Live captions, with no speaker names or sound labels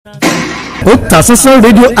Otasansan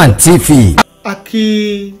rédíò and TV. A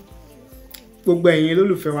kí gbogbo ẹ̀yin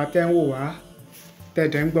olólùfẹ́ wa tẹ́ ń wò wá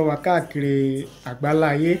tẹ̀dẹ̀ ń gbọ́ wa káàkiri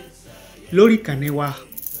àgbáláyé lórí ìkànnì wa,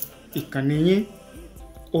 ìkànnì yín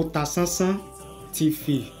Otasansan TV.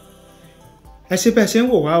 Ẹ ṣé bẹ́ẹ̀ ṣe ń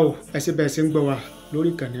wò wá o, ẹ ṣé bẹ́ẹ̀ ṣe ń gbọ́ wa lórí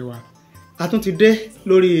ìkànnì wa. A tún ti dé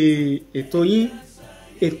lórí ètò yín,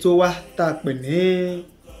 ètò wa tá a pè ní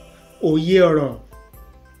òye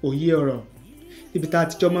ọ̀rọ̀, ibi tá a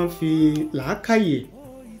ti jọ máa ń fi làákàyè,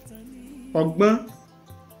 ọgbọ́n,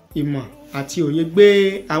 ìmọ̀ àti òye gbé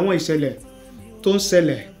àwọn ìṣẹ̀lẹ̀ tó ń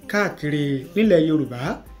ṣẹlẹ̀ káàkiri nílẹ̀ Yorùbá,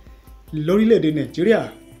 lórílẹ̀‐èdè Nàìjíríà,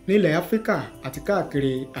 nílẹ̀ Áfíríkà àti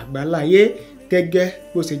káàkiri àgbáláyé gẹ́gẹ́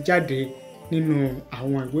bó ṣe jáde nínú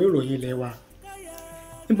àwọn ìwé ìròyìn ilẹ̀ wa.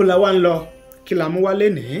 Níbo la wá ń lọ? Kí la mú wá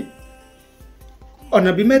lénìí? Ọ̀nà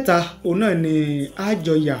bíi mẹ́ta òun náà ni a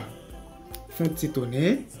jọ yà fún ti tòní.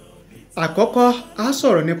 Àkọ́kọ́ a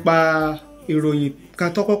sọ̀rọ̀ nípa ìròyìn kan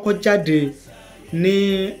tó kọ́kọ́ jáde ní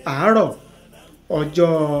àárọ̀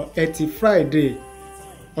ọjọ́ Ẹtì Friday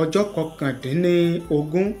ọjọ́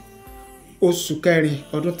 19 oṣù kẹrin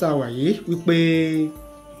ọdún tá a wà yìí, wípé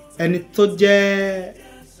ẹni tó jẹ́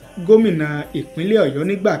gómìnà ìpínlẹ̀ Ọ̀yọ́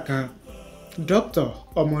nígbà kan, Dr.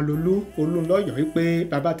 Olunloyo, wípé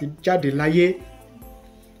bàbá ti jáde láyé.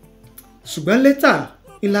 Ṣùgbọ́n létà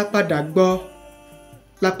ńlá padà gbọ́,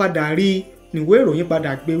 lápadà rí níwé ìròyìn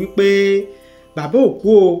padà gbé wípé bàbá ò kú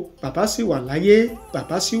o, bàbá sì wà láyé,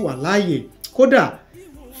 bàbá sì wà láàyè. Kódà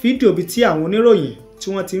fídíò bíi tí àwọn oníròyìn tí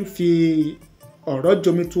wọ́n ti ń fi ọ̀rọ̀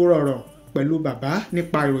jomitoro ọ̀rọ̀ pẹ̀lú bàbá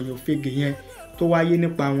nípa ìròyìn òfegè yẹn tó wáyé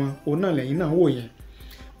nípa wọn, òun náà lẹ́yìn náà wò yẹn.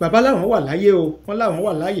 Bàbá láwọn wà láyé o, wọ́n láwọn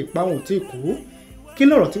wà láàyè páwọn ò tí ì kú. Kí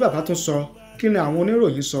lọ̀rọ̀ tí bàbá tún sọ? Kí ni àwọn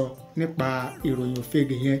oníròyìn sọ nípa ìròyìn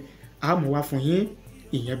òfegè yẹn? A mú wá fún yín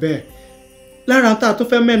ìyẹn bẹ́ẹ̀. Lára tá a tó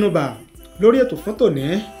fẹ́ mẹ́nubà lórí ètò fún tòní,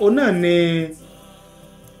 òun náà ni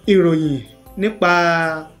ìròyìn nípa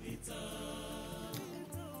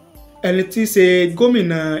ẹni tí í ṣe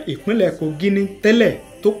gómìnà ìpínlẹ̀ Kogi ní tẹ́lẹ̀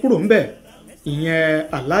tó kúrò ńbẹ̀, ìyẹn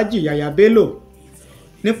Alhaji Yahaya Bello,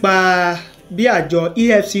 nípa bí àjọ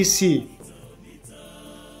EFCC,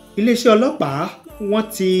 iléeṣẹ́ ọlọ́pàá, wọ́n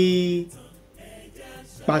ti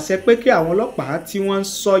pàṣẹ pé kí àwọn ọlọ́pàá tí wọ́n ń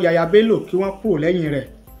ṣọ́ Yahaya Bello kí wọ́n kúrò lẹ́yìn rẹ̀.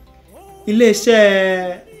 Iléeṣẹ́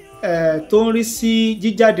tó ń rí sí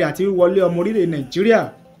jíjáde àti wíwọlé ọmọ orílẹ̀ Nàìjíríà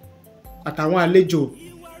àtàwọn àlejò,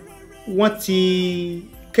 wọ́n ti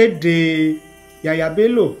kéde Yahaya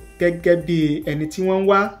Bello gẹ́gẹ́ bí ẹni tí wọ́n ń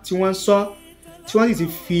wá, tí wọ́n ń ṣọ́, tí wọ́n sì ti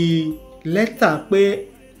fi lẹ́tà pé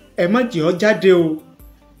ẹ má jẹ́ ó jáde o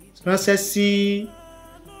ránṣẹ́ sí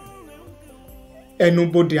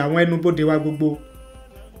àwọn ẹnubodè wa gbogbo,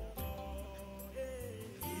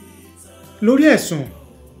 lórí ẹ̀sùn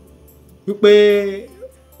wípé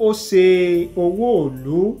ó ṣe owó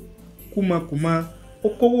òlú kúmọkùmọ, ó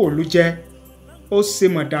kówó òlú jẹ, ó ṣe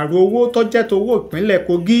mọ̀dàrú owó tó jẹ́ tó owó ìpínlẹ̀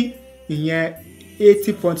Kogi, ìyẹn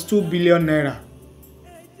 80.2 billion naira.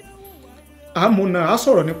 Àmúna a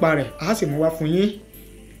sọ̀rọ̀ nípa rẹ̀, a sì mú wá fún yín.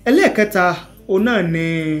 Ẹlẹ́ẹ̀kẹta òun náà ni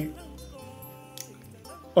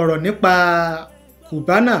ọ̀rọ̀ nípa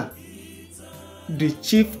Cubana, the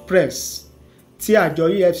chief press, tí àjọ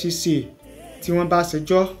EFCC tí wọ́n bá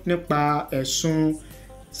ṣẹjọ́ nípa ẹ̀sùn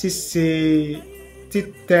ṣíṣe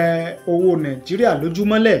títẹ owó Nàìjíríà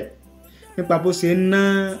lójúmọ́lẹ̀, nípa bó ṣe ń ná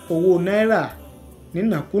owó náírà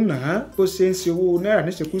nínàkúnà, bó ṣe ń ṣe owó náírà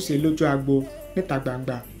níṣekúṣe lójú agbo níta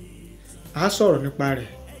gbangba. A sọ̀rọ̀ nípa rẹ̀,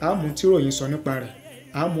 a mú tí ròyìn sọ nípa rẹ̀,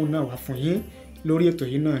 a mú náà wá fún yín lórí ètò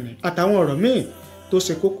yìí náà ni. Àtàwọn ọ̀rọ̀ míì tó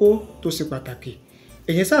ṣe kókó, tó ṣe pàtàkì.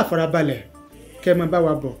 Èyí sáà farabalẹ̀ kẹ́ mọ́ bá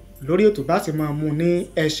wa bọ̀ lórí ètò bá sì máa mú ní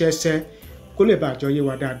ẹsẹẹsẹ kó lè bàjọ́ yé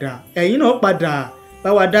wa dáadáa. Ẹ̀yin náà padà bá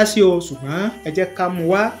wa dá sí o, ṣùgbọ́n ẹ jẹ́ ká mú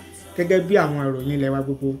wá gẹ́gẹ́ bí àwọn ìròyìn ilẹ̀ wa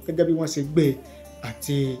gbogbo, gẹ́gẹ́ bí wọ́n ṣe gbé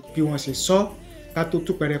àti bí wọ́n ṣe sọ, ká tó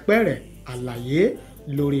tú pẹ̀rẹ̀pẹ̀rẹ̀ àlàyé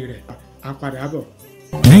lórí rẹ̀. À ń padà bọ̀.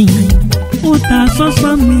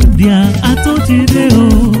 Otasansan media àtúntìdé o,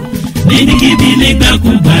 níbikíbi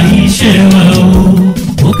nígbàkúgbà iṣẹ́ wa o,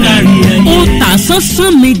 ó kárí ayé.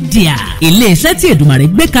 Otasansan media, iléeṣẹ́ tí Èdùmàrè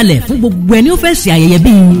gbé kalẹ̀ fún gbogbo ẹni ó fẹ́ ṣe ayẹyẹ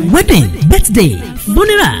bíi wedding, birthday,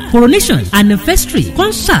 funeral, coronation, anniversary,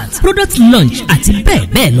 concert, product launch àti bẹ́ẹ̀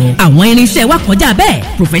bẹ́ẹ̀ lọ. Àwọn irinṣẹ́ wa kọjá bẹ́ẹ̀,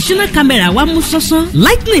 professional camera wa mú sánsan,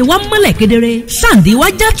 lightning wa mọ́lẹ̀ kedere, sound wa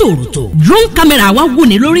já tòròtò, drone camera wa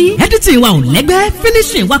wúni lórí, editing wa ò lẹ́gbẹ́,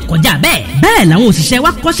 finishing wa kọjá bẹ́ẹ̀. Bẹ́ẹ̀ làwọn òṣìṣẹ́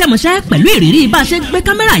wa kọ́ṣẹ́mọṣẹ́ pẹ̀lú ìrírí bá a ṣe gbé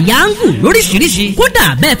kámẹ́rà ya áńgù lóríṣiríṣi. Kódà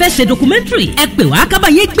bẹ́ẹ̀ fẹ́ ṣe documentary, ẹ pè wá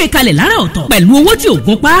kábàáyé gbé kalẹ̀ lára ọ̀tọ̀ pẹ̀lú owó tí ò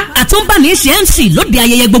gún pa. Àtúnbáni ṣe MC lóde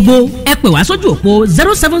ayẹyẹ gbogbo. Ẹ pè wá sójú òpó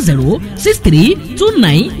 07063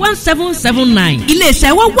 08029291779.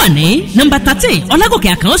 iléeṣẹ́ wa wà ní nọ́mbà 13 ọlágòkè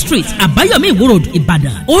àkànó street àbáyọ̀mí ìwó road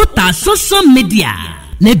ìbàdàn. Otasansan media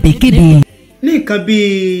lẹ́bẹ̀kẹ́bẹ̀. ní nǹkan bíi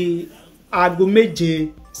aago 7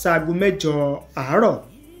 sáago 8 àárọ̀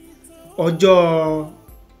ọjọ́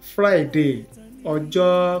Friday ọjọ́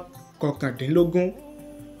 19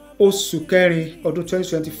 oṣù kẹrin ọdún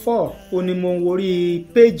 2024 ó ní mo ń worí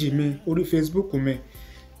péèjì mi orí Facebook mi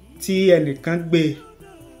tí ẹnìkan gbé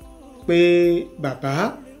pé bàbá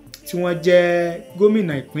tí wọ́n jẹ́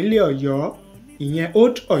gómìnà ìpínlẹ̀ Ọ̀yọ́ ìyẹn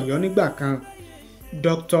Old Ọ̀yọ́ nígbà kan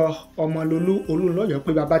Dr. Ọmọlolú Olunloyo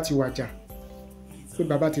pé bàbá ti wàjà pé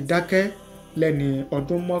bàbá ti dákẹ́ lẹ́ni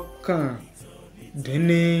ọdún 99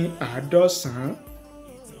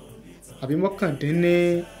 àbí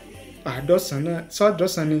 99 náà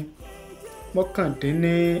sọ́dọ̀sán ni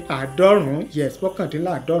 99 yes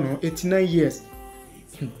 89 years.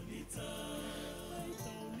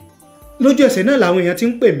 lójú ẹsẹ̀ náà làwọn èèyàn ti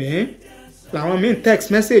ń pè mí làwọn míì text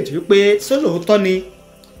message wípé ṣé lóòótọ́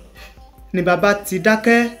ni bàbá ti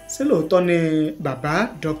dákẹ́ ṣé lóòótọ́ ni bàbá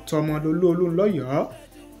Dr. Ọmọlolú Olunloyo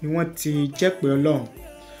ni wọ́n ti jẹ́ pé Ọlọ́run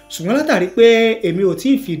ṣùgbọ́n látàrí pé èmi ò tí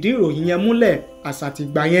ì fìdí ìròyìn yẹn múlẹ̀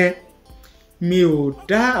àṣàtìgbà yẹn mi ò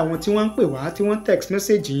dá àwọn tí wọ́n ń pè wá tí wọ́n text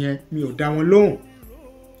message yẹn mi ò dá wọn lóhùn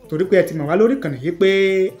torí pé ẹ ti mọ̀ wá lórí ìkànnì yìí pé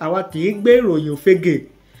àwa kì í gbé ìròyìn òfegè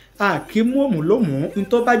a kì í mú òmùlómù ní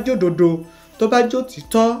tó bá jódodo tó bá jó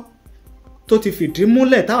títọ́ tó ti fìdí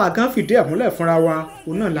múlẹ̀ táwa gan fìdí ẹ̀ múlẹ̀ fúnra wa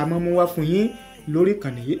òun náà la máa mú wá fún yín lórí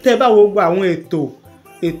ìkànnì yìí tẹ́ ẹ bá wo gbogbo àwọn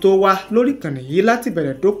ètò wa lórí ìkànnì yìí láti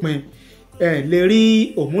bẹ̀rẹ̀ dópin ẹ lè rí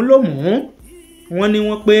òmùlómù wọ́n ní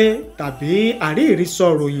wọ́n pé tàbí àríìrísọ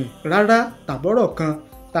ròyìn rárá tàbọ̀rọ̀ kan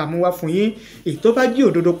tá a mú wá fún yín èyí tó bá jí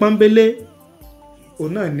òdodo pọ́nbélé òun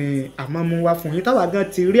náà ni a máa mú wá fún yín táwa gan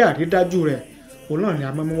ti rí àrídájú rẹ̀ òun náà ni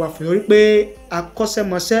a máa mú wá fún yín orí pé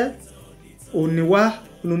akọ́ṣẹ́mọṣẹ́ òní wá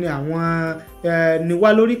ló ní àwọn ni wá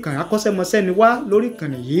lórí kan akọ́ṣẹ́mọṣẹ́ ni wá lórí kan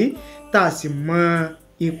nìyí tá a sì mọ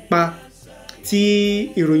ipa tí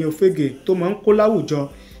ìròyìn òfegè tó máa ń kó láwùjọ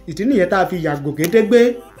ìdí nìyẹn tá a fi yàgò gédégbé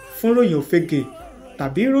fún ròyìn òfegè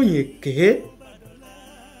tàbí ròyìn èké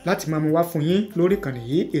láti máa mú wá fún yín lórí kan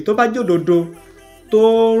nìyí ètò bá jòdodo tó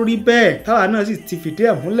rí bẹ́ẹ̀ táwa náà sì ti fìdí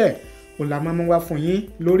ẹ̀ múlẹ̀ òun la máa mú wá fún yín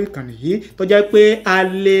lórí kan nìyí tó jẹ́ pé a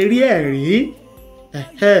lè rí ẹ̀rí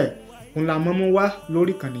òun la máa mú wá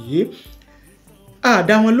lórí kan nìyí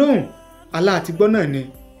àdá wọn lóhùn aláàtìgbọ́ náà ni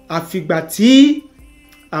àfìgbà tí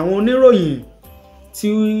àwọn oníròyìn tí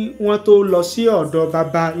wọ́n tó lọ sí ọ̀dọ̀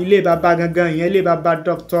bàbá ilé bàbá gangan ìyẹn ilé bàbá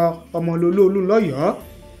Dr. Ọmọlolú Olunloyo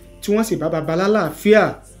tí wọ́n sì bá bàbá lálàáfíà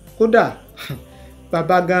kódà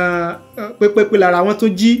bàbá gan pépépé lára wọn tó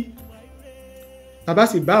jí bàbá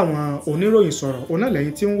sì bá àwọn oníròyìn sọ̀rọ̀ òun náà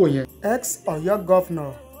lẹ́yìn tí ń wò yẹn. Ex-Ọ̀yọ́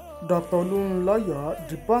governor Dr. Olunloyo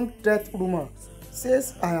debunked death rumour, says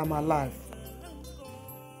I am alive.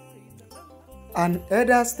 An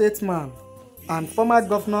elder statesman and former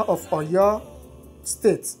governor of Oyo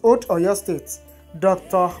State, Old Oyo State,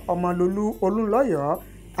 Dr. Ọmọlolú Olunloyo,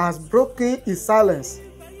 has broken his silence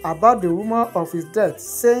about the rumour of his death,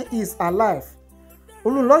 saying he is alive.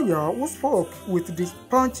 Olunloyo, who spoke with the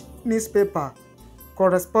Punch newspaper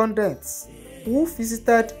correspondents who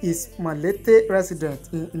visited his Malete residence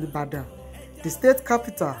in Ibadan, the state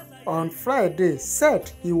capital, on Friday, said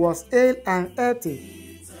he was ill and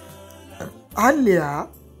healthy. Earlier,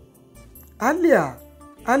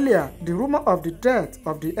 the rumor of the death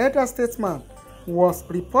of the elder statesman was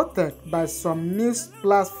reported by some news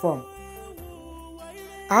platforms.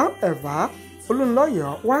 However,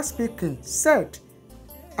 Olunloyo, while speaking, said,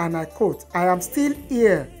 and I quote, "I am still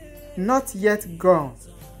here, not yet gone."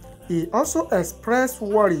 He also expressed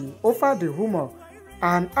worry over the rumor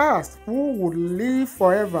and asked who would live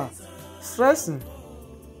forever, stressing,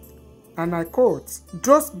 and I quote,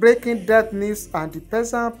 "Those breaking death news and the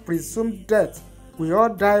person presumed death will all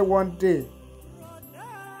die one day.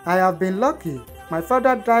 I have been lucky. My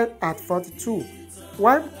father died at 42,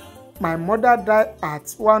 while my mother died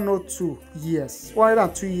at 102 years. I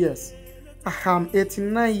am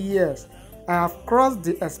 89 years. I have crossed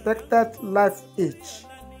the expected life age."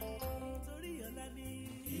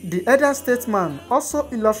 The elder statesman also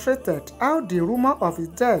illustrated how the rumor of his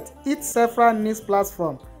death hit several news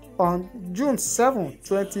platforms on June 7,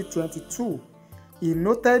 2022. He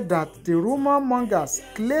noted that the rumor mongers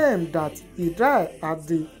claimed that he died at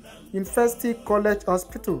the University College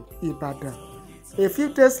Hospital, Ibadan. A few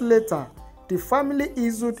days later, the family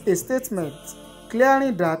issued a statement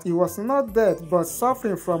clearing that he was not dead but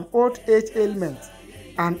suffering from old age ailments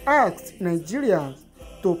and asked Nigerians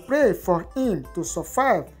to pray for him to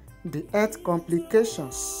survive the health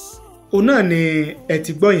complications. òun náà ni ẹ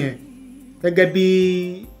ti gbọ́ yẹn gẹ́gẹ́ bí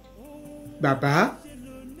bàbá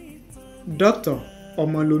Dr.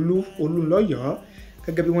 Ọmọlolú Olunloyo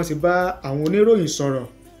gẹ́gẹ́ bí wọ́n ṣe bá àwọn oníròyìn sọ̀rọ̀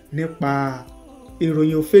nípa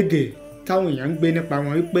ìròyìn òfegè táwọn èèyàn ń gbé nípa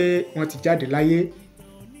wọn wípé wọ́n ti jáde láyé.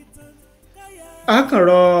 A kàn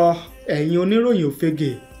rọ ẹ̀yin oníròyìn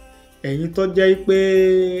òfegè, ẹ̀yin tó jẹ́ pé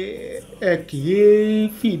ẹ kì í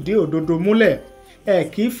fìdí òdodo múlẹ̀, ẹ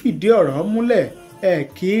kì í fìdí ọ̀rọ̀ múlẹ̀, ẹ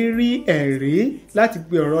kì í rí ẹ̀rí láti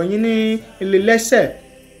gbé ọ̀rọ̀ yín ní ilé lẹ́sẹ̀,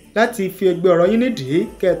 láti fi gbé ọ̀rọ̀ yín nídìí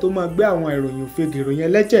kẹ́ ẹ tó máa gbé àwọn ìròyìn òfegè ìròyìn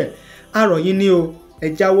ẹlẹ́jẹ̀. A rọ̀ yín ní o, ẹ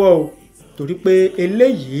jáwọ́ o, torí pé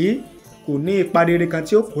eléyìí kò ní ipa rere kan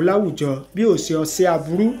tí ó kó láwùjọ, bí ó ṣe ọṣẹ́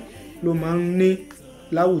aburú ló máa ń ní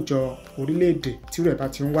láwùjọ orílẹ̀-èdè tí rẹ̀ bá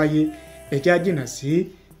ti ń wáyé. Ẹ jẹ́ á jìnnà sí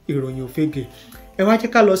ìròyìn òfegè. Ẹ wá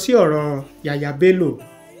jẹ́ ká lọ sí ọ̀rọ̀ Yahaya Bello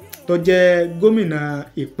tó jẹ́ gómìnà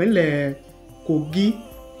ìpínlẹ̀ Kogi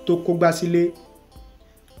tó kógbá sílé,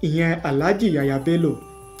 ìyẹn Alhaji Yahaya Bello,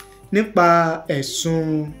 nípa ẹ̀sùn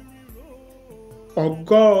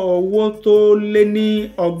owó tó lé ní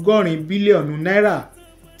 100 bílíọ̀nù náírà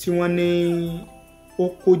tí wọ́n ní ó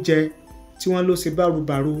kó jẹ, tí wọ́n ló ṣe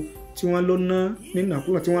bárubàru, tí wọ́n ló ná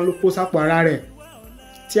nínàkúnà, tí wọ́n ló kó sápò ara rẹ̀,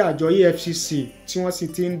 tí àjọ EFCC tí wọ́n sì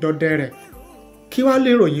ti ń dọdẹ rẹ̀. Kí wá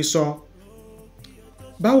lè ròyìn sọ?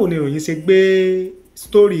 Báwo ni ìròyìn ṣe gbé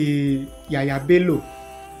sítórì Yahaya Bello?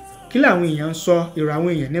 Kí làwọn èèyàn ń sọ, èrò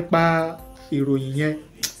àwọn èèyàn nípa ìròyìn yẹn?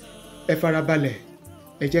 Ẹ farabalẹ̀,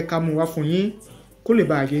 ẹ jẹ́ ká mú wá fún yín kó lè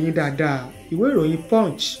bá yé yín dáadáa. Ìwé ìròyìn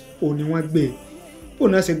Punch òun ni wọ́n gbé, bó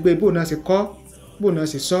náà ṣe gbé, bó náà ṣe kọ, bó náà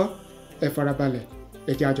ṣe sọ. Ẹ farabalẹ̀,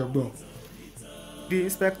 ẹ jẹ́ á jọ gbọ́. The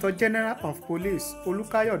Inspector General of Police,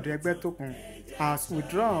 Olukayode Egbetokun, has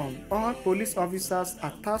withdrawn all police officers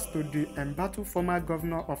attached to the embattled former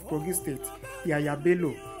governor of Kogi State, Yahaya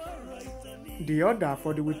Bello. The order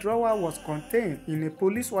for the withdrawal was contained in a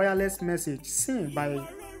police wireless message seen by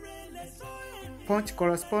Punch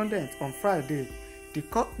correspondent on Friday.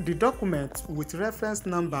 The document, with reference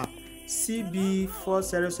number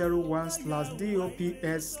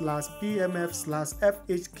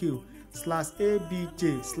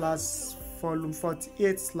CB400-DOPS/BMF/FHQ/ABJ/volume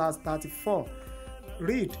 48/34,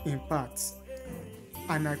 read in parts,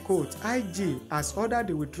 and I quote, IG has ordered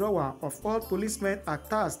the withdrawal of all policemen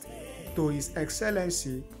attached to His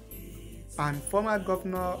Excellency and former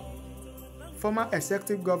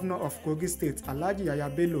executive governor of Kogi State, Alhaji Yahaya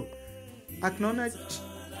Bello, acknowledge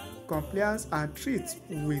compliance and treat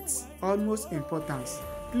with utmost importance.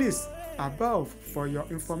 Please above for your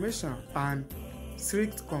information and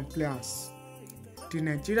strict compliance. The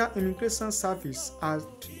Nigeria Immigration Service has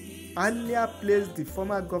earlier placed the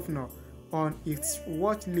former governor on its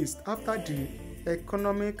watch list after the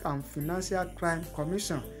Economic and Financial Crime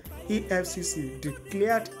Commission (EFCC)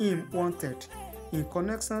 declared him wanted in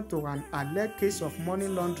connection to an alleged case of money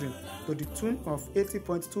laundering to the tune of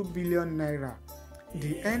 80.2 billion naira.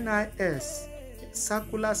 The NIS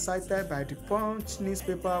circular cited by the Punch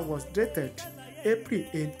newspaper was dated April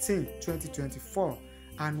 18, 2024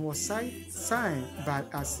 and was signed by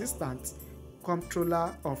Assistant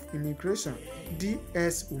Comptroller of Immigration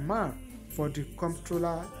D.S. Umar for the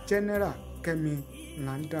Comptroller General Kemi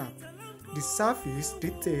Landap. The service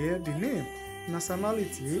detailed the name,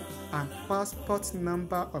 nationality, and passport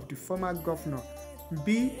number of the former governor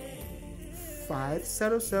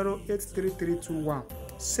B500833321,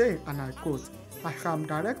 saying, and I quote, I am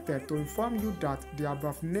directed to inform you that the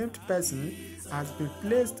above named person has been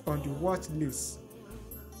placed on the watch list.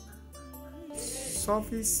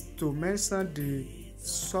 Suffice to mention the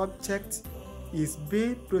subject is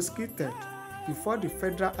being prosecuted before the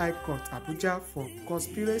Federal High Court Abuja for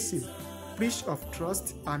conspiracy, breach of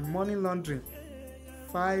trust, and money laundering.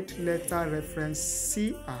 Filed letter reference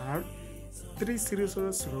CR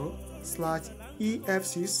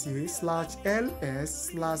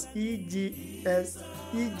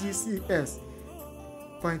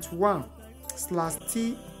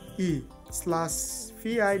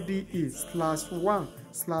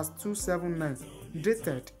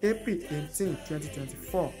dated April 18,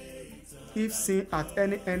 2024. If seen at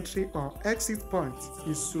any entry or exit point,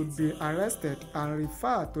 it should be arrested and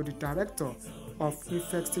referred to the Director of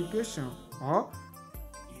Investigation or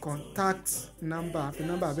contact number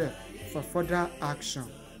for further action.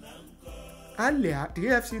 Earlier, the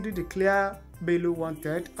EFCC declared Bello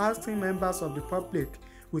wanted, asking members of the public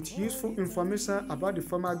with useful information about the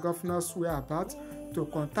former governor's whereabouts to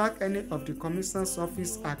contact any of the Commission's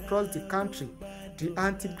office across the country. The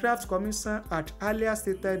Anti-Graft Commission had earlier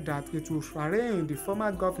stated that it would arraign the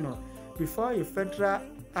former governor before a Federal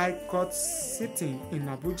High Court sitting in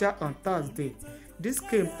Abuja on Thursday. This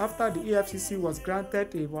came after the EFCC was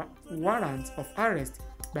granted a warrant of arrest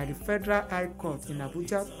by the Federal High Court in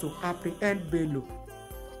Abuja to apprehend Bello.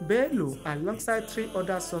 Bello, alongside 3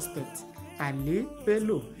 other suspects, Ali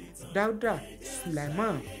Bello, Dauda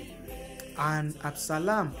Sulaiman, and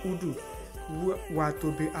Absalam Udu, were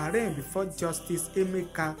to be arraigned before Justice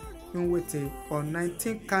Emeka Nwite on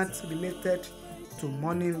 19 counts related to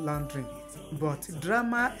money laundering. But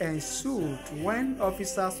drama ensued when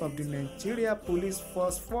officers of the Nigeria Police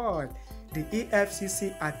Force foiled the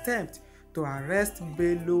EFCC attempt to arrest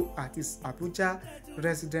Bello at his Abuja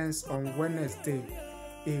residence on Wednesday.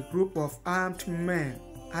 A group of armed men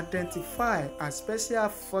identified as special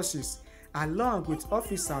forces along with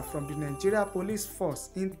officers from the Nigeria Police Force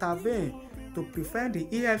intervened to prevent the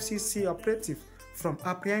EFCC operative from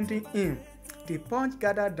apprehending him. The Punch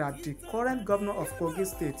gathered that the current governor of Kogi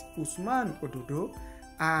State, Usman Ododo,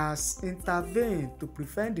 has intervened to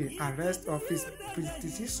prevent the arrest of his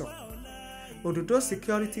predecessor. Ododo's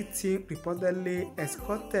security team reportedly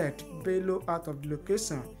escorted Bello out of the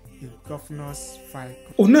location in governor's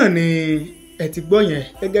vehicle. Òun náà ni ẹ ti gbọ́ yẹn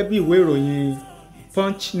gẹ́gẹ́ bí ìwé ìròyìn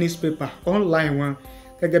Punch newspaper online wọn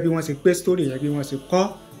gẹ́gẹ́ bí wọ́n ṣe gbé story yẹn bí wọ́n ṣe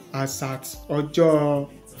kọ as at ọjọ́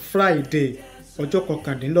Friday ọjọ́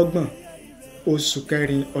 29 oṣù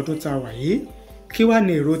kẹrin ọdún tá a wà yìí. Kí wá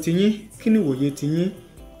ní èrò tiyín, kí ni ìwòye tiyín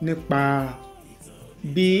nípa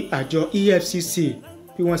bí àjọ EFCC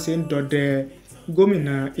bí wọ́n ṣe ń dọdẹ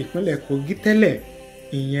gómìnà ìpínlẹ̀ Kogi tẹ́lẹ̀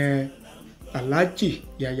ìyẹn Alhaji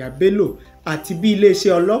Yahaya Bello àti bí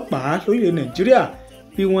iléeṣẹ́ ọlọ́pàá lórílẹ̀ Nàìjíríà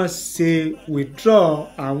bí wọ́n ṣe withdraw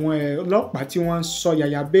àwọn ọlọ́pàá tí wọ́n ń ṣọ́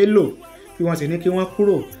Yahaya Bello bí wọ́n ṣe ní kí wọ́n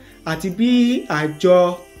kúrò àti bí àjọ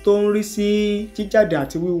tó ń rí sí jíjáde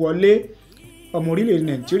àti wíwọlé ọmọ orílẹ̀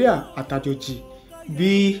Nàìjíríà àtàjòjì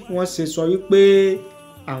bí wọ́n ṣe sọ wípé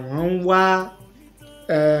àwọn ń wá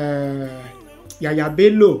Yahaya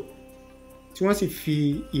Bello tí wọ́n sì fi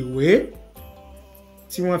ìwé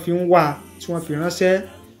tí wọ́n fi ń wá tí wọ́n fi ránṣẹ́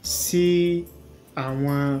sí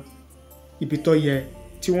àwọn ibi tó yẹ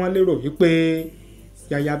tí wọ́n lérò wípé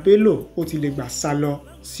Yahaya Bello ó ti lè gbà sá lọ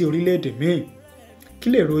sí orílẹ̀-èdè míì. Kí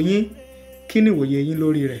lè ròyìn, kí ni ìwòye yín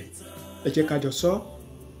lórí rẹ̀? Ẹ jẹ́ ká jọ sọ,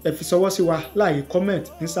 ẹ fi ṣọwọ́ sí wa láàyè comment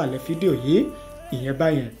nísàlẹ̀ fídíò yìí ìyẹn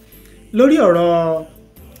báyẹn. Lórí ọ̀rọ̀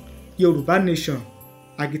Yorùbá Nation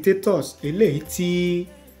agitators eléyìí tí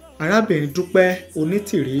arábìnrin Dupẹ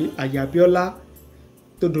Onitiri Yahaya Bello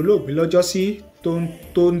tó dolóògbé lọ́jọ́sí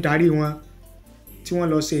tó ń darí wọn tí wọ́n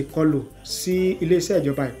lọ ṣe ìkọlù sí iléeṣẹ́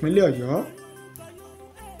ìjọba ìpínlẹ̀ Ọ̀yọ́.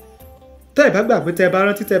 Tẹ́ ẹ bá gbàgbé, tẹ́ ẹ bá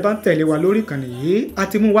rántí, tẹ́ ẹ bá ń tẹ̀lé wa lórí ìkànnì yìí, a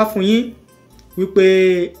ti mú wá fún yín wípé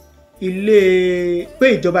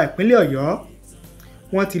ìjọba ìpínlẹ̀ Ọ̀yọ́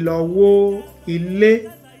wọ́n ti lọ wó ilé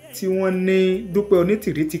tí wọ́n ní Dupẹ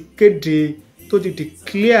Onitiri ti kéde tó ti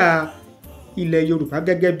declare ilẹ̀ Yorùbá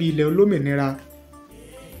gẹ́gẹ́ bí ilẹ̀ olómìnira.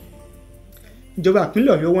 Ìjọba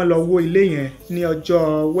ìpínlẹ̀ Ọ̀yọ́ wọ́n lọ wó ilé yẹn ní ọjọ́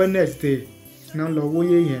Wednesday náà lọ wó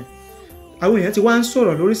ilé yẹn. Àwọn èèyàn ti wá ń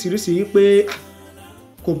sọ̀rọ̀ lóríṣiríṣi pé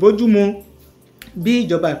kò bójúmu bí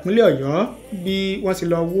ìjọba ìpínlẹ̀ Ọ̀yọ́ bí wọ́n ti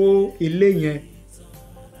lọ wó ilé yẹn.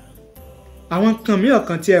 Àwọn kan mìíràn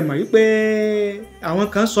kan tiẹ̀ mọ̀ wípé àwọn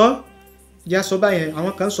kan sọ já sọ báyẹn,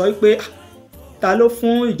 àwọn kan sọ wípé ta ló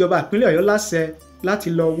fún ìjọba ìpínlẹ̀ Ọ̀yọ́ láṣẹ láti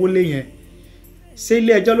lọ wólé yẹn? Ṣé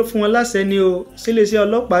ilé ẹjọ́ ló fún wọn láṣẹ ni o? Ṣé iléeṣẹ́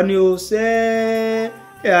ọlọ́pàá ni o? Ṣé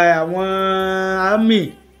àwọn army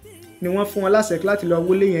ni wọ́n fún wọn láṣẹ láti lọ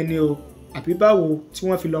wólé yẹn ni o? Àbí báwo tí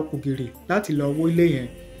wọ́n fi lọ kògèrè láti lọ wólé yẹn?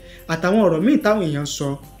 Àtàwọn ọ̀rọ̀ míì táwọn èèyàn sọ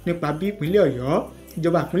nípa bí ìpínlẹ̀ Ọ̀yọ́,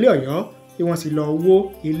 ìjọba ìpínlẹ̀ Ọ̀yọ́ bí wọ́n sì lọ wó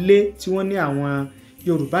ilé tí wọ́n ní àwọn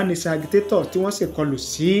Yorùbá Nation agitator tí wọ́n sì kọlù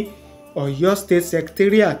sí Ọ̀yọ́ State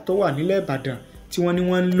Secretariat tó wà nílẹ̀ Ìbàdàn tí wọ́n ní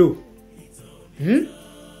wọ́n ń lò.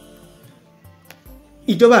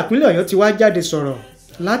 Ìjọba ìpínlẹ̀ Ọ̀yọ́ ti wá jáde sọ̀rọ̀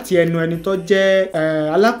láti ẹnu ẹni tó jẹ́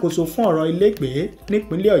alákòóso fún ọ̀rọ̀ ilégbèé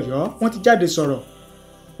nípínlẹ̀ Ọ̀yọ́. Wọ́n ti jáde sọ̀rọ̀,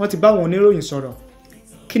 wọ́n ti bá àwọn oníròyìn sọ̀rọ̀.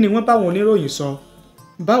 Kí ni wọ́n bá àwọn oníròyìn sọ?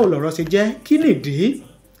 Báwo lọ̀rọ̀ ṣe jẹ́? Kí nìdí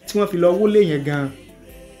tí wọ́n fi lọ wólé yẹn gan?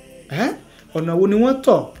 Ọ̀nà wo ni wọ́n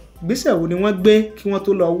tọ̀? Gbésẹ̀ wo ni wọ́n gbé kí wọ́n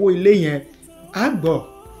tó lọ wó ilé yẹn?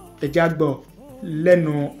 Ẹ̀já gbọ́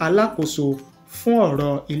lẹ́nu alákòóso fún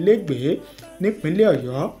ọ̀rọ̀ ilégbèé nípínlẹ̀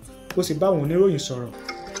Ọ̀yọ́ ó sì bá àwọn oníròyìn sọ̀rọ̀.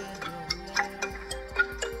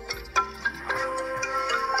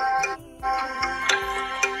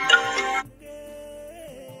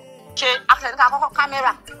 ṣe àṣẹ ní ká kọ́kọ́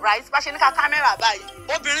kámẹ́rà right bá ṣe ní ká kámẹ́rà báyìí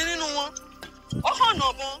obìnrin nínú wọn ó hàn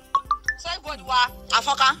náà bọ́n sọ ìbọ̀dì wa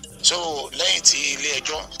àfọ́ká. so lẹ́yìn tí ilé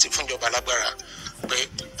ẹjọ́ ti fún ìjọba lágbára pé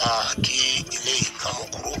kí ilé ìkànnì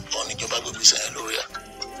kúrò ọ̀ níjọba gbogbo ìsẹ̀yìn lórí ẹ̀.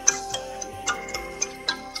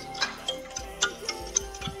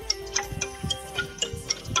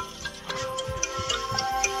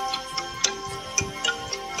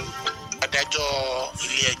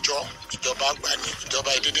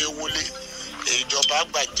 ilé wọlé ìjọba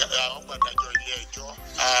gbàdájọ́ ilé ẹjọ́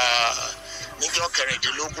níjọ́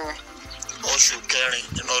 16 oṣù kẹrin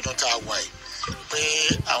nínú ọdún tá a wà yìí pé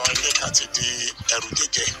àwọn ilé kan ti di ẹrù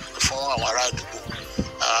jẹjẹ fún àwọn ará àdúgbò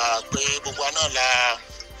pé gbogbo náà la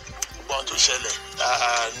gbọ́n tó ṣẹlẹ̀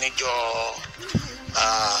níjọ́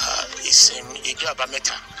ìsinmi ìjọ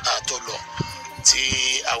àbámẹ́ta tó lọ tí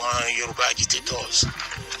àwọn Yorùbá agitators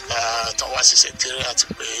tán wá sí secretariat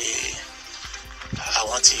pé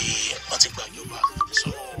wọ́n ti gbàjọba so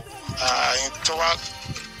tó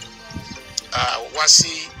wá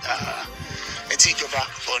sí etí ìjọba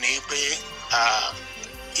ò ní pé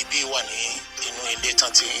ibi wà ní inú ilé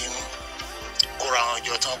tán ti ń kóra àwọn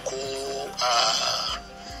ìjọ tán kó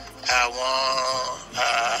àwọn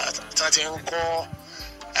tán ti ń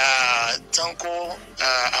kó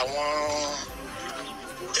àwọn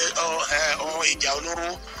ohun ìjà olóró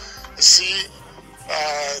sí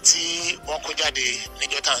tí wọ́n kó jáde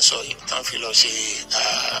níjọ́ tá à ń sọ yìí tán fi lọ ṣe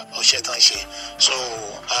ọṣẹ́ tán ṣe so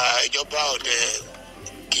ìjọba ọdẹ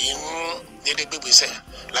kì í dédé gbégbèsè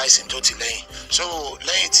láìsí tó ti lẹ́yìn so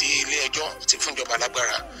lẹ́yìn tí ilé ẹjọ́ ti fúnjọba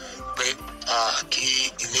lágbára pé kí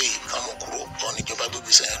ilé ìkànnì kúrò ọ̀ níjọba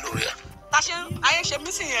gbégbèsè yẹn lórí ẹ̀. tá a ṣe ayé ṣe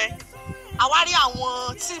mísìn yẹn àwárí àwọn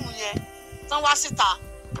tíìmù yẹn tán wá síta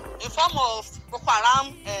in form of Boko Haram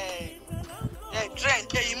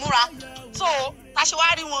ìmúra so tá a ṣe wá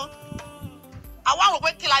rí wọn àwa rò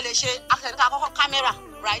pé kí la lè ṣe akẹ́kọ̀ọ́ àkọ́kọ́ kámẹ́rà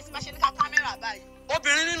right bá ṣe ní ká kámẹ́rà báyìí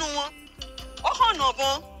obìnrin nínú wọn ó hàn náà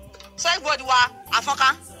bọ́n so everybody wa àfọ́nká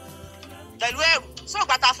pẹ̀lú ẹ̀rù so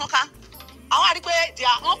ìgbàta àfọ́nká àwọn àrí pé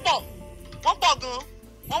wọ́n pọ̀ gan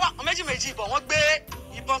wọ́n wà méjì ìbọn wọ́n gbé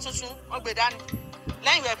ìbọn tuntun wọ́n gbé dání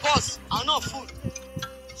lẹ́yìn rẹ̀ bọ́ọ̀sì àwọn náà full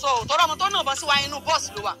so tọ́lọ́ ọmọ tó náà bọ́ sí wa inú bọ́ọ̀sì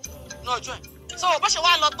ló wà náà jọ ẹ̀ so bó ṣe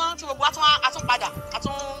wá lọ tán tí gbogbo àtúnpadà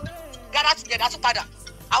gather together àtúnpadà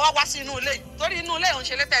àwa wá sí inú ilé yìí torí inú ilé òun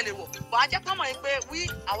ṣe létẹ̀lé wọ̀ bọ̀ á jẹ́ pé mọ̀ pé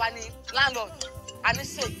àwa ni landlord a ní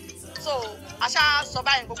sè so àṣà sọ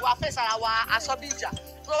báyìí gbogbo afẹ́sára wa aṣọ bí ìjà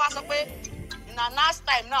tó wá sọ pé in a last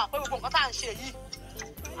time náà pé gbogbo nǹkan tá à ń ṣe yìí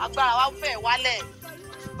agbára wa fẹ́ wálẹ̀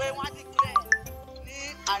pé wọ́n á declare ní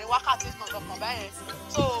àárín wákàtí kọ̀ọ̀kan báyẹn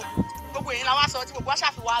so gbogbo èyí la wá sọ tí gbogbo àṣà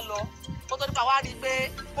fi wá lọ kó tó nípa wá rí i pé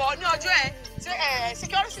bọ̀ ní ọjọ́ ẹ̀ tí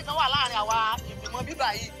security kan wà láàárín àwa ìgbìmọ̀ bíbà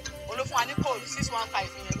yìí olófún wa ní code 615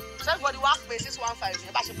 yẹn so everybody wá pé 615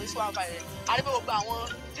 yẹn bá ṣe pé 615 yẹn àrí pé gbogbo àwọn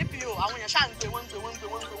DPO àwọn èèyàn ṣáà ń gbé wọ́n ń gbé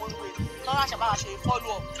lọ́wọ́ àṣàbára ṣe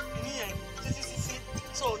follow up níyẹn títí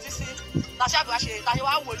so títí tàṣàbíwá ṣe tàṣẹ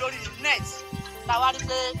wá wò lórí net tàwa rí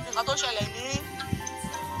pé nǹkan tó ṣẹlẹ̀ ní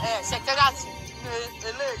secretariat ní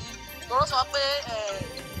eléyìí tòró sọ pé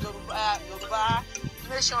Yorùbá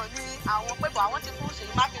nation ní àwọn pépà àwọn ti fún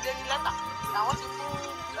Ṣèyí Mákindé ní lẹ́tà àwọn ti fún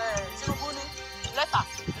Tinubu ní lẹ́tà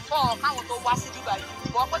fọ́ káwọn tó wá sí bíbá yìí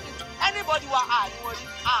bọ́ pé anybody wa àríwọ̀n rí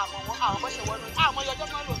àmọ́ wọn àwọn bó ṣe wọnú àmọ́ yọjọ́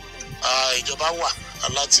kan lò nílẹ̀. Ìjọba wà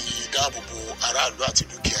láti dáàbò bo aráàlú àti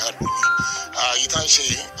dúkìá lónìí yìí tá ń ṣe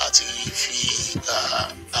àti fi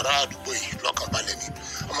ará àdúgbò yìí lọ́kàn balẹ̀ ni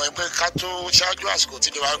ọmọ ẹgbẹ́ ká tó ṣáájú àsìkò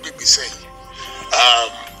tíjọba gbégbèsè yìí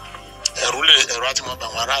ẹ̀rọ àti mọ̀ bá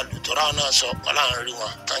àwọn aráàlú tọ́ra náà sọ wọn láàrin rí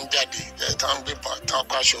wọn tá ń jáde tá ń gbébọn tá ń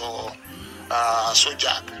kó aṣọ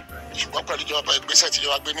sójà ṣùgbọ́n pẹ̀lú ìjọba ìgbésẹ̀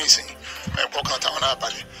tíjọba gbé ní ìsìn ẹ̀kọ́ kan táwọn náà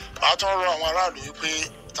balẹ̀ máa tún rọ àwọn aráàlú wípé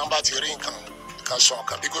tán bá ti rí nǹkan sọ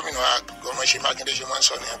nǹkan bí gómìnà Ṣèyí Mákindé ṣe máa ń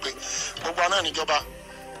sọ nìyẹn pé gbogbo náà níjọba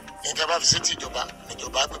ìjọba fi sí ti ìjọba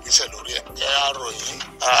níjọba gbègbèsẹ̀ lórí ẹ àrò yìí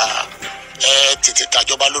ẹ tètè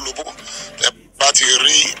tàjọba lólobó ẹ bá ti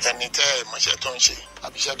rí ẹni tẹ mọṣẹ tó ń ṣe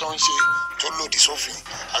àbíṣẹ tó ń ṣe tó lòdì sófin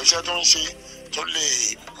àbíṣẹ tó ń ṣe tó lè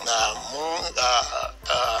mú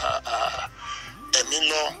ẹ̀mí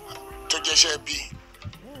lọ tó jẹ́ṣẹ́ bí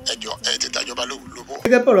ẹjọ́ ẹ tètè tàjọba lólobó.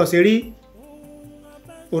 gẹ́gẹ́ bọ̀rọ̀ ṣe rí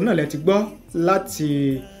òun náà lẹ ti gbọ́ láti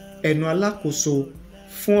ẹnu alákòóso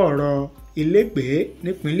fún ọ̀rọ̀ ilégbèé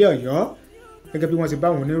nípínlẹ̀ Ọ̀yọ́ gẹ́gẹ́ bí wọ́n ti bá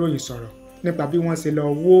àwọn oníròyìn sọ̀rọ̀ nípa bí wọ́n ṣe lọ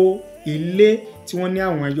wó ilé tí wọ́n ní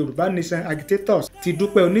àwọn Yorùbá Nation agitators ti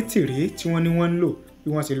Dupẹ Onitiri tí wọ́n ní wọ́n ń lò bí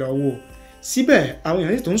wọ́n ṣe lọ wó síbẹ̀ àwọn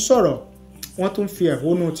èèyàn sì tún sọ̀rọ̀ wọ́n tún fi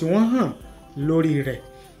ẹ̀hónú tí wọ́n hàn lórí rẹ̀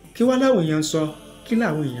kí wá láwọn èèyàn ń sọ kí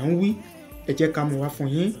làwọn èèyàn ń wí ẹ jẹ́ ká mú wá fún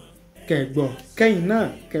yín kẹ́ ẹ gbọ́ kẹ́yìn náà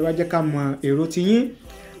kẹ́ wá jẹ́ ká mọ èrò tiyín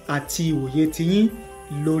àti ìwòye tiyín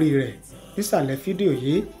lórí rẹ̀ nísàlẹ̀ fídíò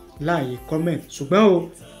yìí láàyè comment ṣùgbọ́n o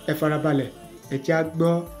ẹ farabalẹ̀ ẹ jẹ́ á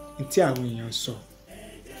gbọ́ ní tí àwọn èèyàn sọ.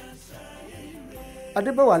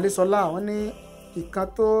 Adébọ̀wálé Sọlá àwọn ní nǹkan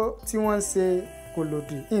tí wọ́n ń ṣe kò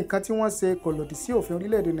lòdì nǹkan tí wọ́n ṣe kò lòdì sí òfin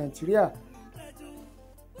orílẹ̀-èdè Nàìjíríà.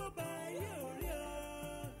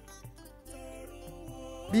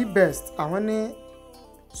 Be best àwọn ní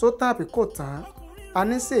sótàbí kò tán a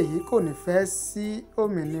ní Ṣèyí kò nífẹ̀ẹ́ sí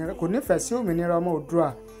òmìnira ọmọ Oòduà.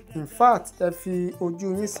 In fact ẹ fi ojú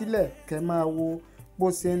yín sílẹ̀ kẹ́ máa wo bó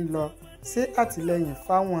ṣe ń lọ ṣe àtìlẹ́yìn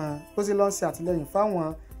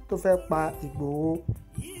fáwọn tó fẹ́ pa Ìgbòho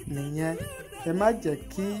nìyẹn. ẹ má jẹ́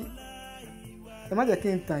kí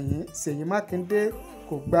n tàn yín, Ṣèyí Mákindé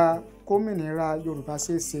kò gba kómìnira Yorùbá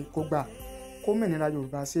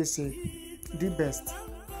ṣeéṣe. The best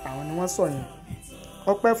àwọn ni wọ́n sọ yẹn.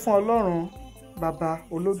 Ọpẹ́ fún Ọlọ́run Baba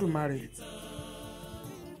Olódùmarè.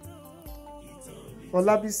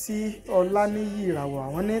 Ọlábísí Ọláníyì Ìràwọ̀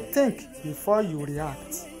àwọn ní think before you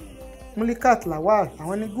react. Mulikat Lawal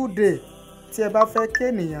àwọn ní good day. Tí ẹ bá fẹ́ kí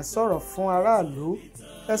ènìyàn sọ̀rọ̀ fún aráàlú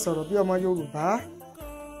ẹ sọ̀rọ̀ bí ọmọ Yorùbá.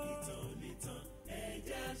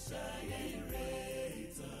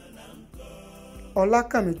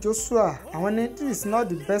 Ọlákànmí Joshua àwọn ní this is not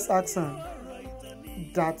the best accent.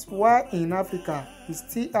 That's why in Africa we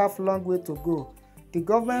still have long way to go. The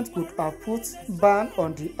government could have put ban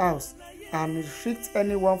on the house and restrict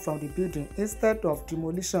anyone from the building instead of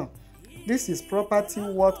demolition. This is property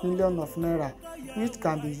worth millions of naira which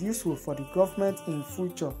can be useful for the government in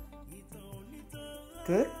future.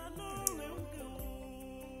 Okay?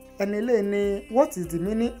 Ẹnilé ni what is the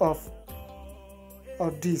meaning of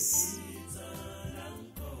this?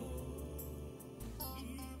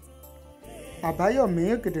 Àbáyọ̀mí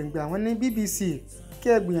Ògèdèǹgbè àwọn ní BBC kí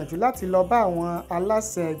ẹ gbìyànjú láti lọ bá àwọn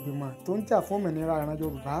aláṣẹ ìgbìmọ̀ tó ń jà fún òmìnira ìran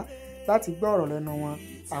Yorùbá láti gbọ́ ọ̀rọ̀ lẹ́nu wọn.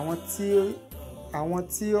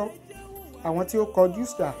 Àwọn tí ó kọjú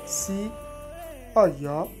ìjà sí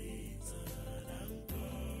Ọ̀yọ́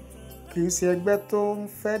kì í ṣe ẹgbẹ́ tó ń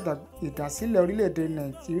fẹ́ ìdásílẹ̀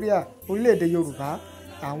orílẹ̀-èdè Yorùbá.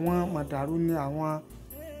 Àwọn mọ̀dàrú ni àwọn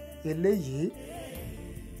eléyìí.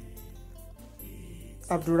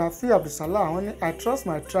 Abdulrafi Abdulsalam àwọn ní I trust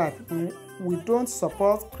my tribe. We don't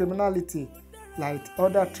support criminality like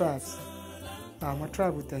other tribes. Àwọn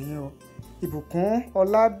tribe tẹ̀yìn o. Ìbùkún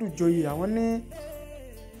Ọládùjọyè àwọn ní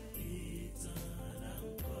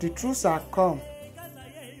the truth are come.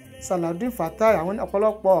 Salaudeen Fatai àwọn ní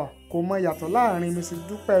ọ̀pọ̀lọpọ̀ kò mọ ìyàtọ̀ láàrin Mrs.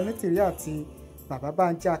 Dupẹ Onitiri àti Bàbá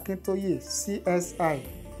Bánjí Akíntóyè CSI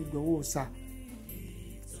Ìgbòho Òòṣà.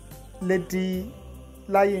 Lady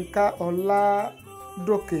Láyínká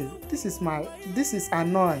Ọládòkè this is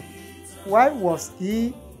annoying. Why was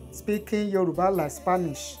he speaking Yoruba like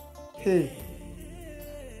Spanish? Hey,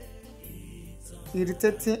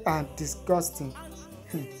 irritating and disgusting.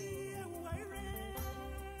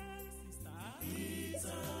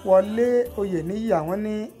 Wọlé Oyèníyì àwọn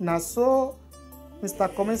ní na so Mr.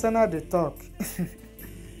 Commissioner dey talk.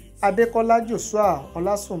 Adékọ́lá Joshua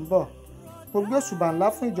Ọlásùnbọ̀ mo gbé òṣùbà ńlá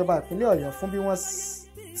fún ìjọba ìpínlẹ̀ Ọ̀yọ́ fún bí wọ́n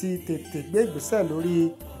ti tètè gbé ìgbésẹ̀ lórí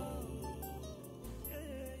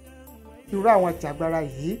irú àwọn jàgbára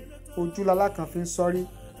yìí. Ojúlọ́lá kan fi ń sọ́rí.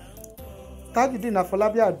 Tajudeen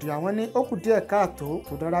Afọlábí Àdì àwọn ní ó kù díẹ̀ káàtó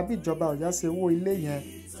kò dára bí ìjọba Ọ̀yọ́ ṣe wó ilé yẹn.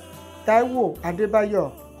 Táíwò Adébáyọ̀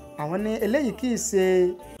àwọn ní eléyìí kì í ṣe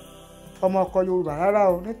ọmọ ọkọ Yorùbá rárá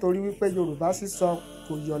o nítorí wípé Yorùbá sísọ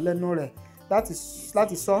kò yọ lẹ́nu rẹ̀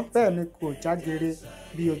láti sọ bẹ́ẹ̀ ni kò jágere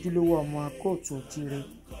bí ojúlówó ọmọ kóòtù òjire.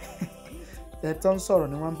 Ẹ̀ tó ń sọ̀rọ̀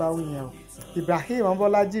ni wọ́n bá wí yẹn o. Ibrahim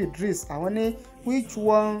Ọbọ́lájí Idris àwọn ní which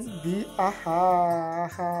one be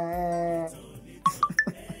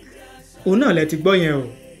òun náà lẹ ti gbọ́ yẹn o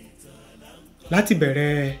láti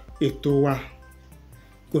bẹ̀rẹ̀ ètò wa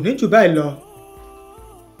kò ní jù báyìí lọ.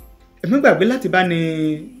 ẹ má gbàgbé láti bá ní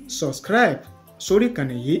subscribe sórí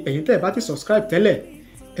ìkànnì yìí ẹ̀yin tẹ́ ẹ bá ti subscribe tẹ́lẹ̀.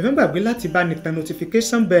 ẹ má gbàgbé láti bá ní tan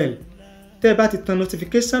notification bell. tẹ́ ẹ bá ti tan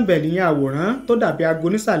notification bell yẹn àwòrán tó dàbí aago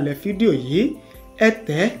nísàlẹ̀ fídíò yìí ẹ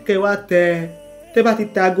tẹ̀ kẹ́ wá tẹ́ bá ti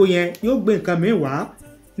tẹ aago yẹn yóò gbé nǹkan mi wá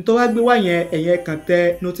nítorí wá gbé wá yẹn ẹ̀yẹ kàn tẹ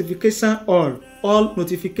notification all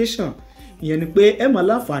notification. Ìyẹn ni pé ẹ máa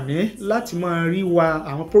láǹfààní láti máa rí wa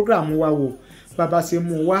àwọn prógráàmù wa wò bàbá ṣe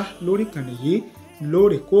mú wá lórí ìkànnì yìí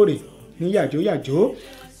lóòrèkóòrè ní yàjóyàjó.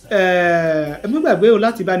 ẹ má gbàgbé o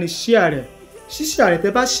láti bá ní share rẹ̀. Ṣíṣe rẹ̀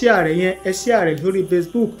tẹ́ bá share rẹ̀ yẹn ẹ share rẹ̀ lórí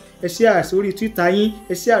Facebook, ẹ share rẹ̀ sórí Twitter yín,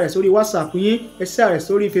 ẹ share rẹ̀ sórí WhatsApp yín, ẹ share rẹ̀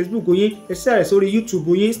sórí Facebook yín, ẹ share rẹ̀ sórí YouTube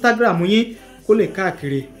yín, Instagram yín kó lè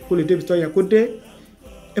káàkiri kó lè débi tó yẹ kó dé.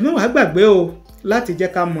 ẹ má wàá gbàgbé o láti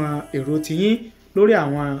jẹ́ ká mọ èrò tiyín lórí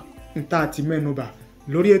àwọn nta àti mẹ́nubà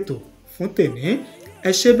lórí ètò fún tèmi.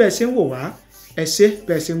 ẹ ṣé bẹ́ẹ̀ ṣe ń wò wá, ẹ ṣé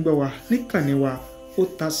bẹ́ẹ̀ ṣe ń gbọ́ wá níkànnì wa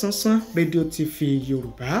Otasansan rédíò TV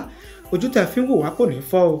Yorùbá. Ojú tẹ́ fi ń wò wá kò ní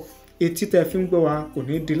fọ́ o, etí tẹ́ fi ń gbọ́ wá kò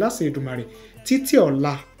ní di láṣẹ Èdùmàrè. Títí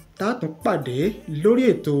ọ̀la tá a tún pàdé lórí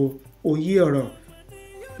ètò Òye Ọ̀rọ̀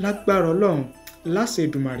lágbára Ọlọ́run láṣẹ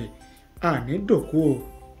Èdùmàrè àní dòkú o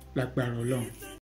lágbára Ọlọ́run.